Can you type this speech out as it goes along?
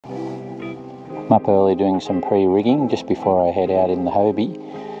I'm up early doing some pre-rigging just before I head out in the Hobie.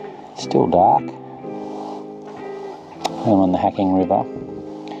 It's still dark. I'm on the Hacking River.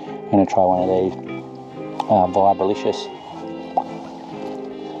 I'm going to try one of these Vibalicious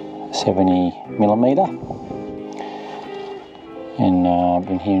 70mm, and I've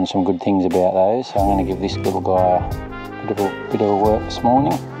been hearing some good things about those, so I'm going to give this little guy a bit of a work this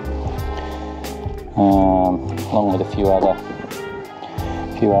morning, along with a few other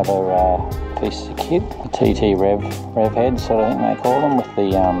pieces of kit. The TT rev heads, sort of think they call them, with the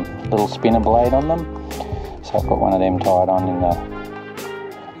little spinner blade on them. So I've got one of them tied on in the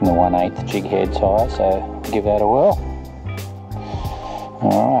 1/8 jig head tie, so give that a whirl.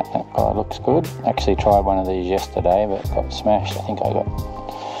 Alright, that guy looks good. Actually tried one of these yesterday but got smashed. I think I got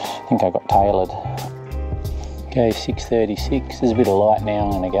tailored. Okay, 6:36. There's a bit of light now. I'm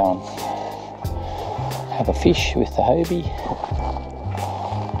going to go and have a fish with the Hobie.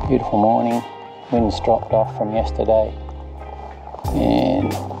 Beautiful morning. Wind's dropped off from yesterday,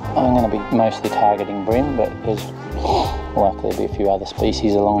 and I'm going to be mostly targeting Bream, but there's likely to be a few other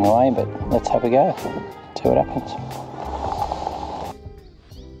species along the way, but let's have a go, see what happens.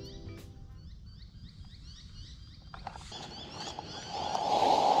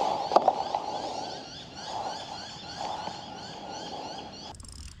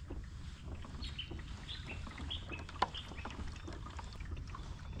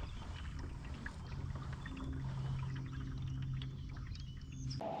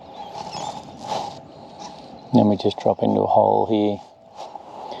 Then we just drop into a hole here.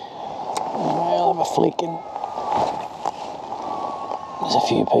 I'll have a flick, and there's a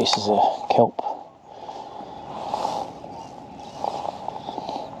few pieces of kelp.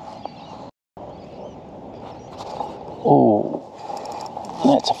 Oh,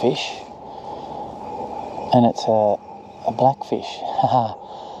 that's a fish, and it's a blackfish.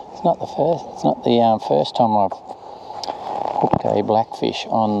 It's not the first time I've hooked a blackfish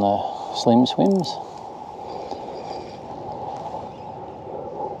on the slim swims.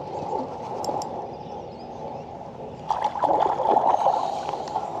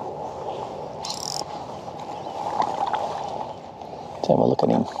 Let's have a look at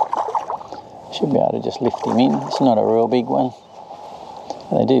him. Should be able to just lift him in. It's not a real big one.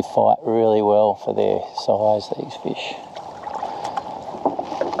 They do fight really well for their size, these fish.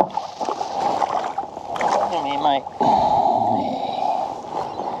 Come here, mate.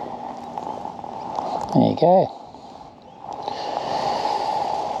 There you go.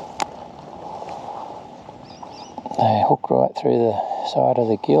 They hook right through the side of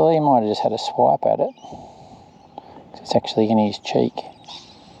the gill. He might have just had a swipe at it. It's actually in his cheek.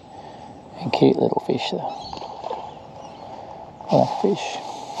 A cute little fish though. Blackfish.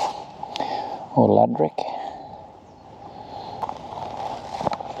 Or Luderick.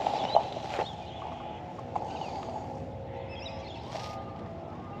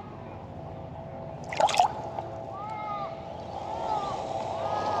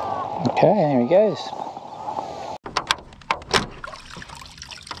 Okay, there he goes.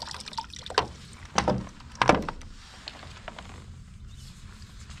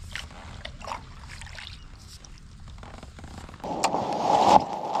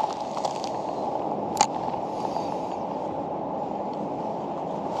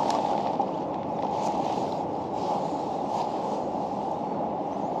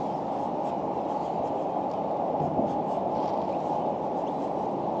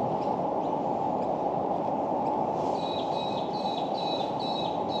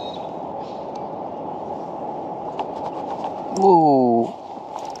 Ooh,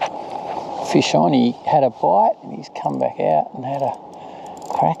 fish on. He had a bite and he's come back out and had a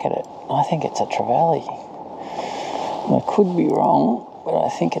crack at it. I think it's a Trevally. I could be wrong, but I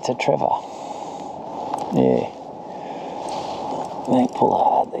think it's a Trevor. Yeah. They pull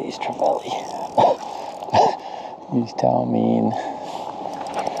hard, these Trevally. He's towing me in.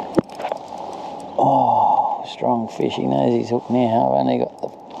 Oh, strong fish. He knows he's hooked now. I've only got the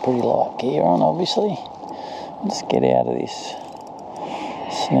pretty light gear on, obviously. Let's get out of this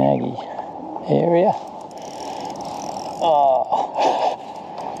snaggy area. Oh,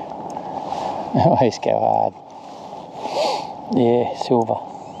 always go hard. Yeah, silver.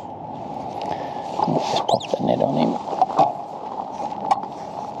 Just pop the net on him.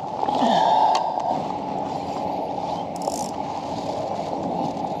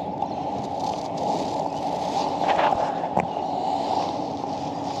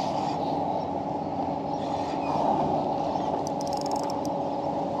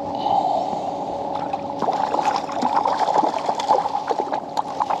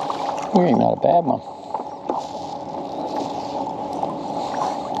 Really not a bad one.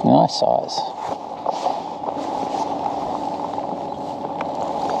 Nice size.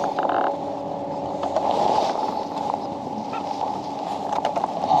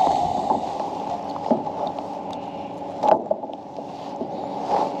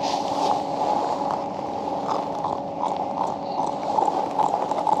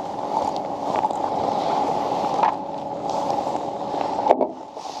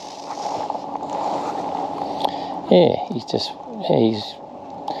 yeah, he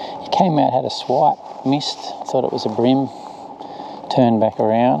came out, had a swipe, missed, thought it was a bream, turned back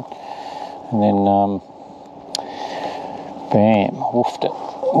around, and then bam, woofed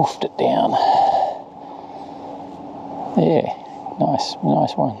it down. Yeah, nice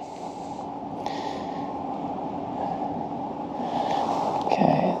one.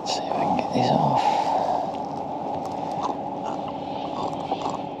 Okay, let's see if I can get this off.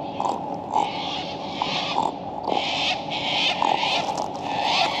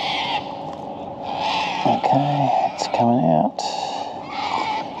 Okay, it's coming out.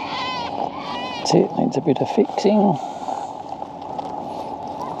 That's it, needs a bit of fixing.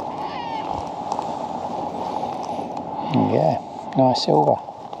 Yeah, nice silver.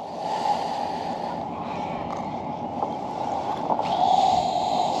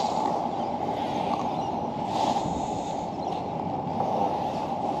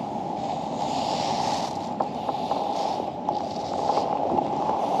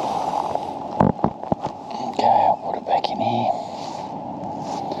 Okay, I'll put it back in here.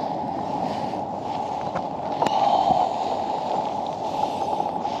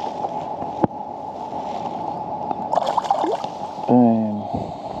 Boom.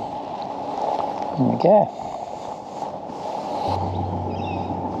 There we go.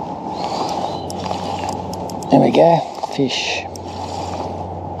 There we go, fish.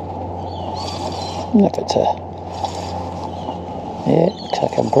 Look, it's looks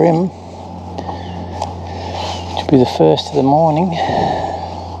like a bream. Should be the first of the morning.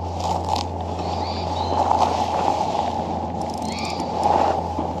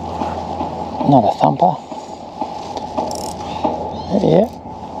 Not a thumper. Yeah,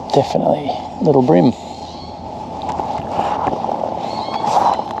 definitely little bream.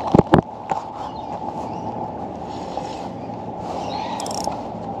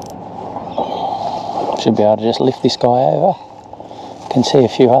 Should be able to just lift this guy over. Can see a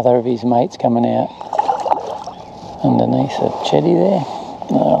few other of his mates coming out underneath the jetty there.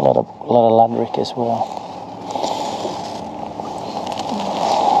 A lot of Luderick as well.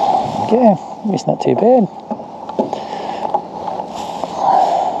 Yeah, it's not too bad.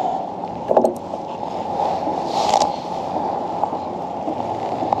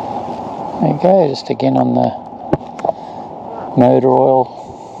 There you go, just again on the motor oil,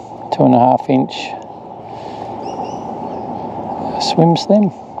 2.5 inch Swim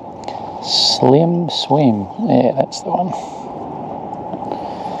Slim? Slim Swim, yeah, that's the one.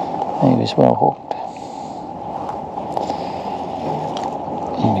 He was well hooked.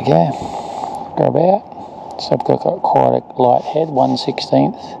 There we go, grab out. So I've got quite a light head,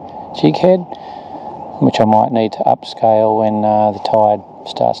 1/16 jig head, which I might need to upscale when the tide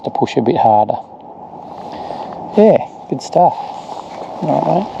starts to push a bit harder. Yeah, good stuff. Alright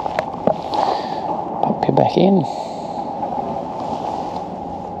mate, pop you back in.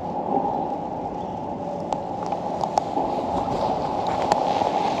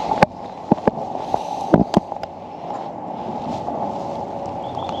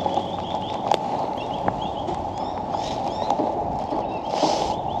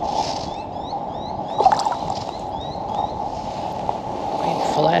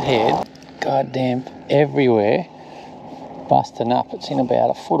 Flathead, goddamn everywhere, busting up. It's in about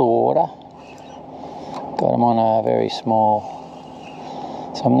a foot of water. Got him on a very small,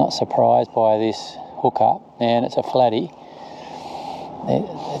 so I'm not surprised by this hookup. And it's a flatty.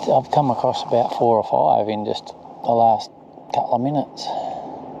 I've come across about 4 or 5 in just the last couple of minutes.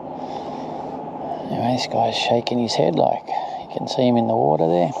 Anyway, this guy's shaking his head like you can see him in the water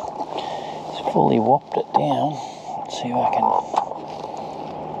there. He's fully whopped it down. Let's see if I can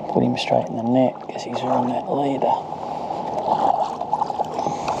put him straight in the net because he's on that leader.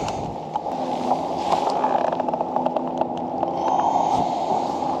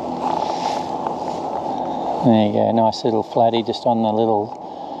 There you go, nice little flatty just on the little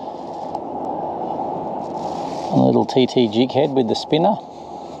TT jig head with the spinner.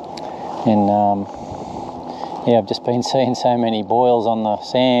 And yeah, I've just been seeing so many boils on the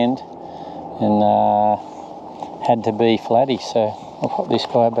sand and had to be flatty, so I'll pop this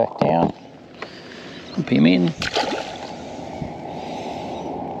guy back down, pump him in.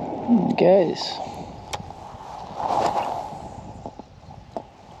 There he goes.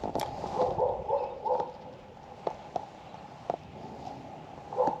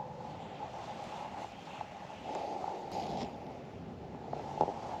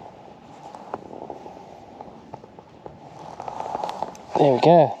 There we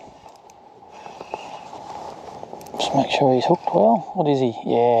go. Just make sure he's hooked well. What is he?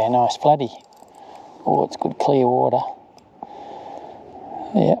 Yeah, nice flatty. Oh, it's good clear water.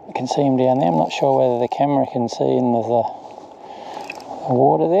 Yeah, can see him down there. I'm not sure whether the camera can see in the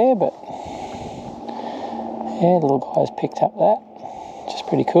water there, but yeah, the little guy's picked up that, which is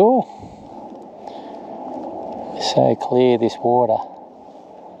pretty cool. So clear, this water.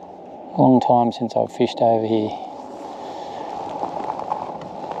 Long time since I've fished over here.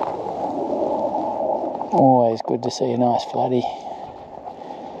 Always good to see a nice floodie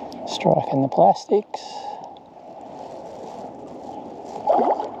striking the plastics.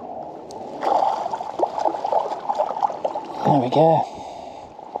 There we go.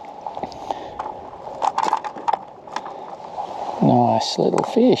 Nice little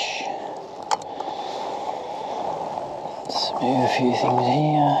fish. Let's move a few things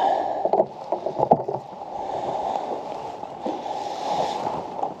here.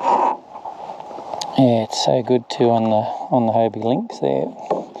 Yeah, it's so good too on the Hobie Lynx there.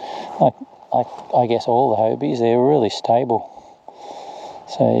 Like I guess all the Hobies, they're really stable.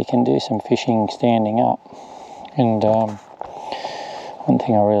 So you can do some fishing standing up. And one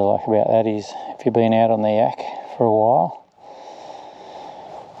thing I really like about that is if you've been out on the yak for a while,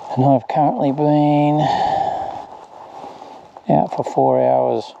 and I've currently been out for 4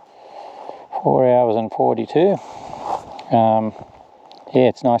 hours and 42. Yeah,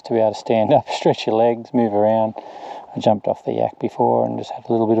 it's nice to be able to stand up, stretch your legs, move around. I jumped off the yak before and just had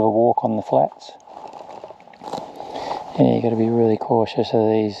a little bit of a walk on the flats. Yeah, you've got to be really cautious of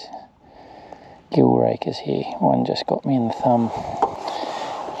these gill rakers here. One just got me in the thumb.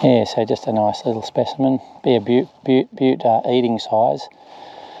 Yeah, so just a nice little specimen. Be a butte eating size.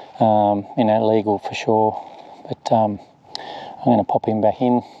 You know, legal for sure. But I'm going to pop him back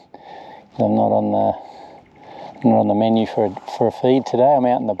in. I'm not on the menu for a feed today. I'm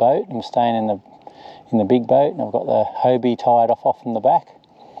out in the boat. I'm staying in the big boat, and I've got the Hobie tied off in the back.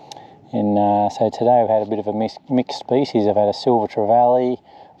 And so today I've had a bit of a mixed species. I've had a silver trevally,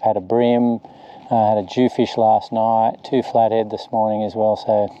 I've had a bream, I had a jewfish last night, 2 flathead this morning as well.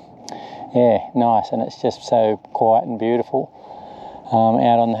 So yeah, nice, and it's just so quiet and beautiful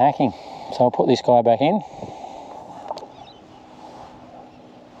out on the hacking. So I'll put this guy back in.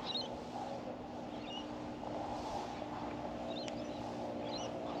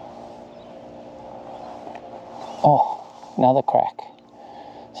 Oh, another crack.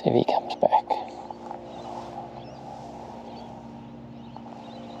 See if he comes back.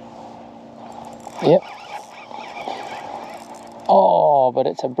 Yep. Oh, but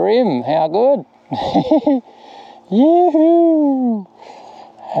it's a bream. How good. Yoo-hoo!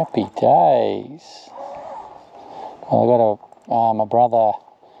 Happy days. Well, I got my brother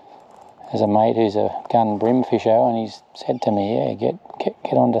has a mate who's a gun bream fisher, and he's said to me, yeah, get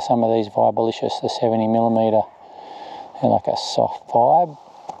onto some of these Vibalicious, the 70mm. They're like a soft vibe.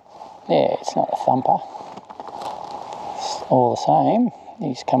 Yeah, it's not a thumper. It's all the same.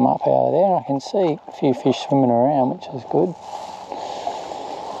 He's come up out of there, and I can see a few fish swimming around, which is good.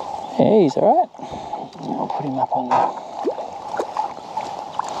 Yeah, he's alright. I'll put him up on there.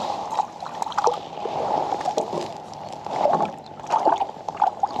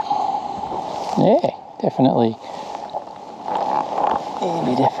 Yeah, definitely. He'd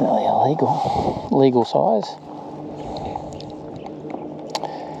be definitely a legal size.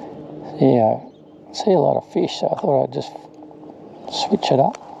 Yeah, I see a lot of fish, so I thought I'd just switch it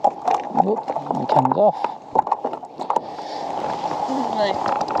up. Look, it comes off.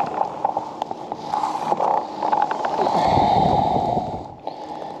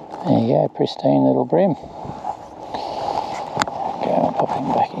 There you go, pristine little bream. Go and pop him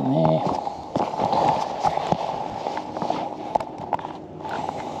back in there.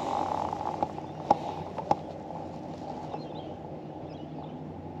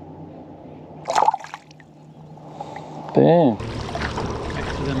 Boom. Back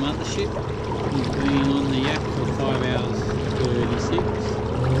to the mothership. We've been on the yak for 5 hours 36.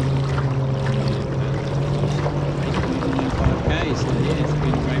 5k, so yeah, it's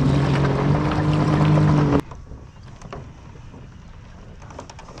been a great morning.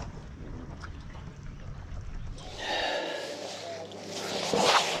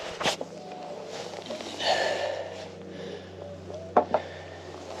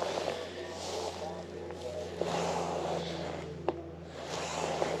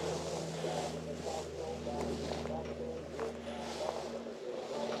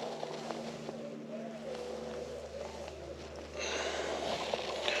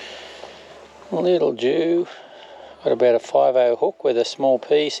 Little Jew, got about a 5/0 hook with a small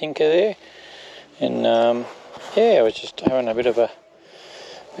P sinker there, and yeah, I was just having a bit of a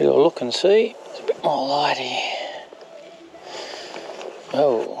look and see. It's a bit more light here.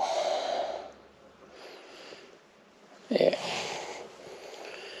 Oh, yeah.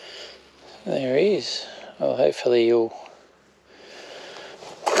 There he is. Well, hopefully you'll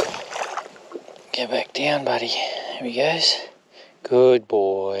go back down, buddy. There he goes. Good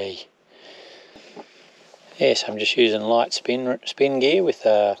boy. Yes, I'm just using light spin gear with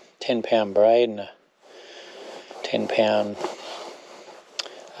a 10-pound braid and a 10-pound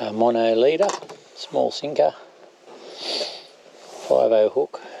mono leader, small sinker, 5/0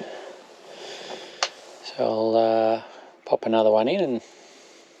 hook. So I'll pop another one in and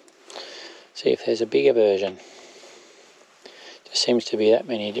see if there's a bigger version. There seems to be that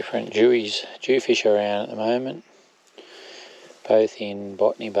many different jewfish around at the moment, both in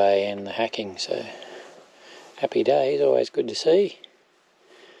Botany Bay and the Hacking, so happy days, always good to see.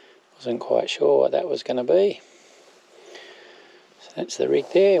 Wasn't quite sure what that was going to be. So that's the rig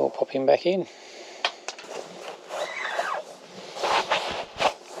there, we'll pop him back in.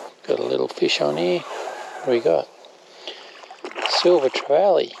 Got a little fish on here. What do we got? Silver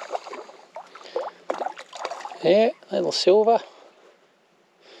Trevally. Yeah, little silver.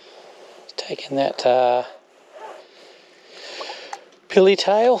 Taking that pilly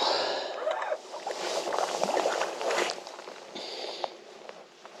tail.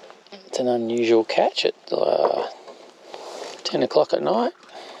 It's an unusual catch at 10 o'clock at night.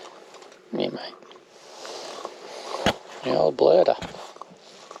 Yeah, mate. The old blurter.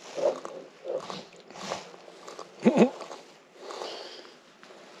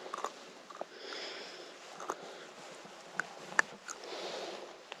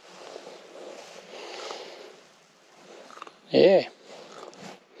 Yeah.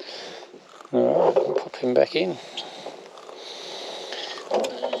 Alright, I'll pop him back in.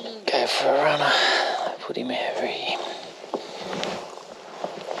 Go for a runner. Put him over here.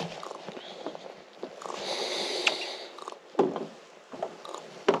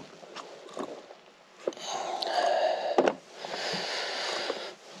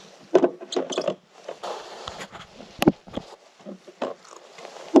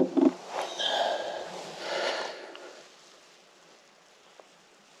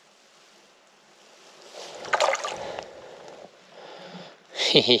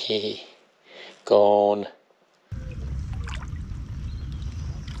 Gone.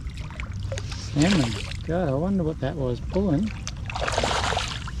 Salmon. God, I wonder what that was pulling.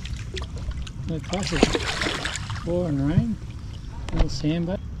 No classes. Pouring rain. Little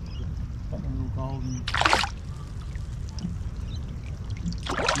sandbait. Got a little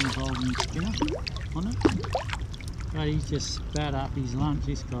golden spinner on it. But he's just spat up his lunch,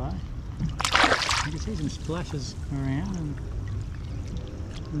 this guy. You can see some splashes around and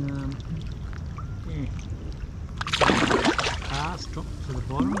yeah, cast dropped to the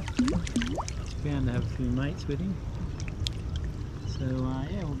bottom. It's bound to have a few mates with him. So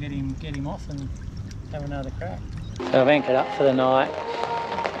yeah, we'll get him off and have another crack. So I've anchored up for the night.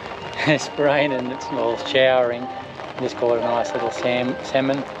 It's raining, it's all showering. Just caught a nice little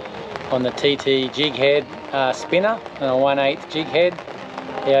salmon on the TT jig head spinner and a 1/8 jig head.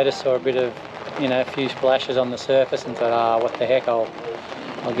 Yeah, I just saw a bit of, a few splashes on the surface and thought, what the heck, I'll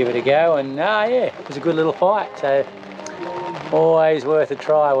give it a go, and yeah, it was a good little fight. So always worth a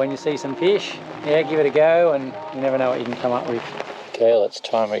try when you see some fish. Yeah, give it a go, and you never know what you can come up with. Okay, well, it's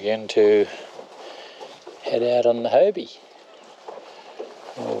time again to head out on the Hobie.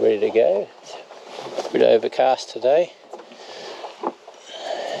 We're ready to go. It's a bit overcast today.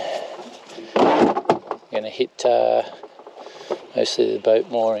 Going to hit mostly the boat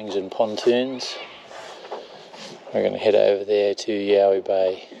moorings and pontoons. We're going to head over there to Yowie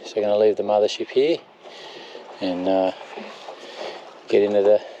Bay. So we're going to leave the mothership here and get into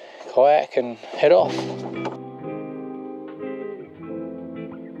the kayak and head off.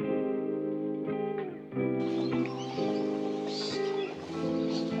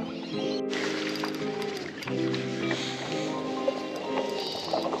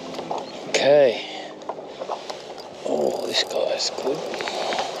 Okay. Oh, this guy's good.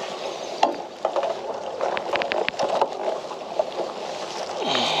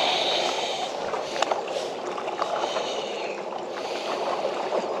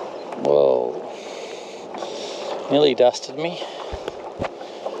 Nearly dusted me.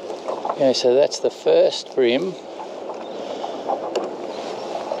 Okay, so that's the first bream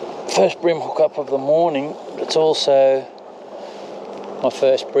hookup of the morning. It's also my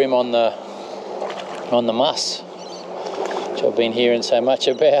first bream on the muss, which I've been hearing so much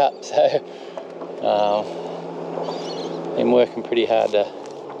about. So been working pretty hard to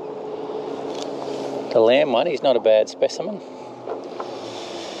land one. He's not a bad specimen.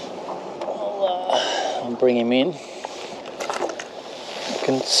 I'll bring him in. You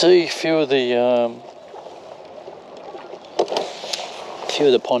can see a few of the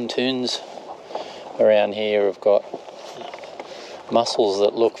pontoons around here have got mussels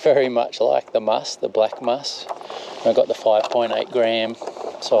that look very much like the muss, the black muss. I've got the 5.8 gram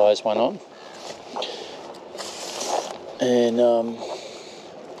size one on. And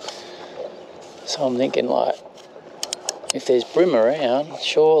so I'm thinking, like, if there's bream around,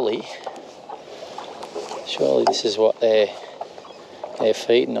 surely this is what they're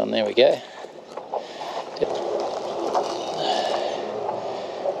feeding on. There we go.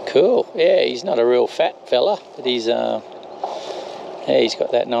 Cool. Yeah, he's not a real fat fella, but he's yeah, he's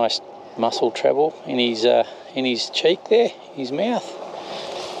got that nice muscle treble in his cheek there, his mouth.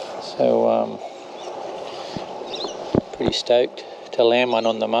 So pretty stoked to land one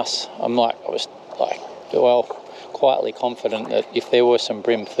on the muss. I was well, quietly confident that if there was some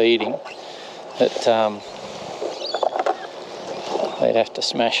bream feeding, that they'd have to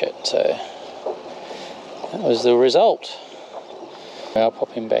smash it. So that was the result. I'll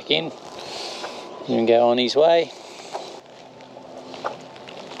pop him back in and go on his way.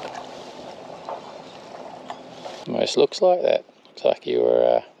 Almost looks like that. Looks like you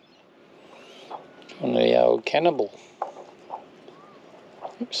were one of the old cannibal.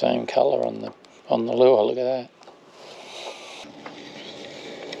 Same colour on the lure. Look at that.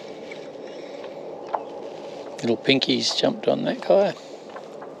 Little pinkies jumped on that guy.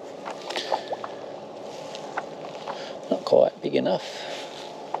 Not quite big enough.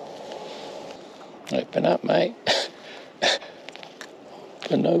 Open up, mate.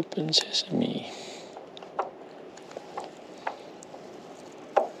 Open sesame.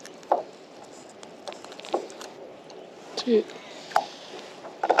 That's it.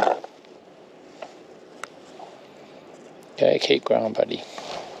 Okay, keep growing, buddy.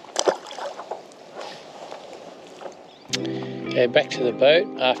 Okay, back to the boat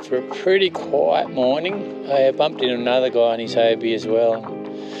after a pretty quiet morning. I bumped into another guy on his Hobie as well.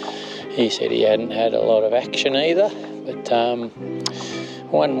 He said he hadn't had a lot of action either, but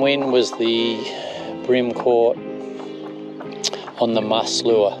one win was the bream caught on the muss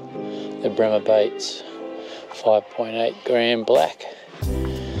lure, the Bremer baits, 5.8 gram black.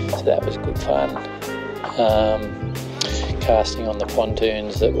 So that was good fun. Casting on the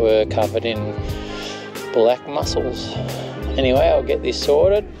pontoons that were covered in black mussels. Anyway, I'll get this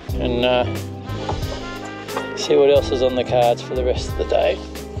sorted and see what else is on the cards for the rest of the day.